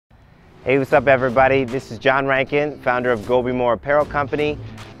Hey, what's up everybody? This is Jon Rankin, founder of GoBeMore Apparel Company.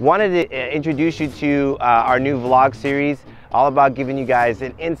 Wanted to introduce you to our new vlog series, all about giving you guys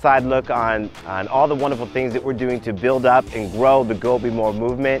an inside look on all the wonderful things that we're doing to build up and grow the GoBeMore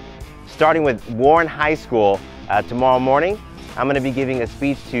movement. Starting with Warren High School tomorrow morning, I'm going to be giving a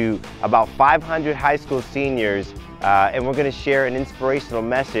speech to about 500 high school seniors, and we're going to share an inspirational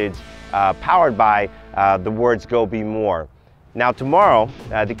message powered by the words GoBeMore. Now tomorrow,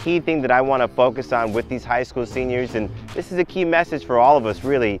 the key thing that I want to focus on with these high school seniors, and this is a key message for all of us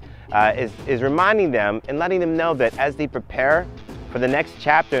really, is reminding them and letting them know that as they prepare for the next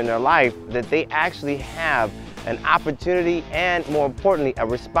chapter in their life, that they actually have an opportunity and, more importantly, a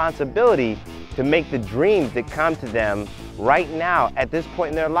responsibility to make the dreams that come to them right now at this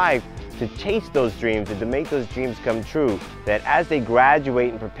point in their life, to chase those dreams and to make those dreams come true. That as they graduate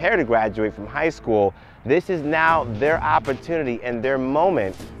and prepare to graduate from high school, this is now their opportunity and their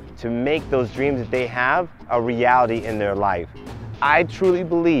moment to make those dreams that they have a reality in their life. I truly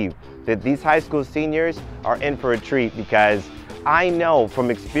believe that these high school seniors are in for a treat, because I know from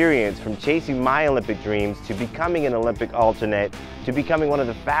experience, from chasing my Olympic dreams to becoming an Olympic alternate, to becoming one of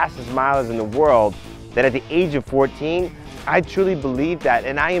the fastest milers in the world, that at the age of 14, I truly believe that,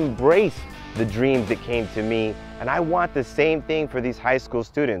 and I embrace the dreams that came to me. And I want the same thing for these high school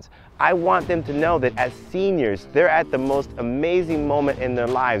students. I want them to know that as seniors, they're at the most amazing moment in their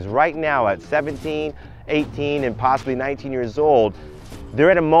lives. Right now at 17, 18, and possibly 19 years old, they're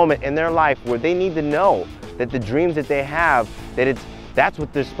at a moment in their life where they need to know that the dreams that they have, that's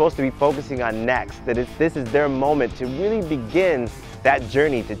what they're supposed to be focusing on next. That this is their moment to really begin that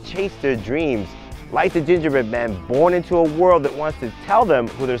journey, to chase their dreams. Like the gingerbread man, born into a world that wants to tell them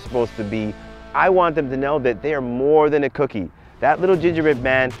who they're supposed to be, I want them to know that they are more than a cookie. That little gingerbread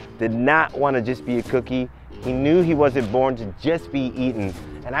man did not want to just be a cookie. He knew he wasn't born to just be eaten.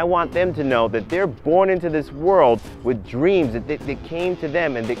 And I want them to know that they're born into this world with dreams that came to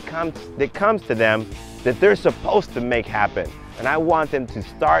them and that comes to them that they're supposed to make happen. And I want them to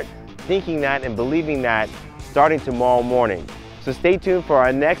start thinking that and believing that starting tomorrow morning. So stay tuned for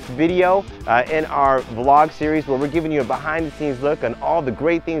our next video in our vlog series, where we're giving you a behind-the-scenes look on all the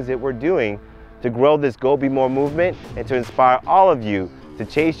great things that we're doing to grow this GoBeMore movement and to inspire all of you to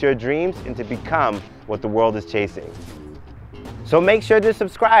chase your dreams and to become what the world is chasing. So make sure to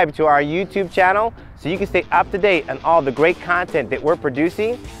subscribe to our YouTube channel so you can stay up to date on all the great content that we're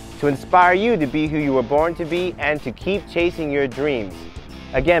producing to inspire you to be who you were born to be and to keep chasing your dreams.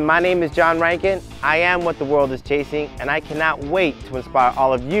 Again, my name is Jon Rankin. I am what the world is chasing, and I cannot wait to inspire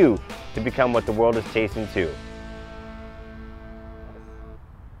all of you to become what the world is chasing too.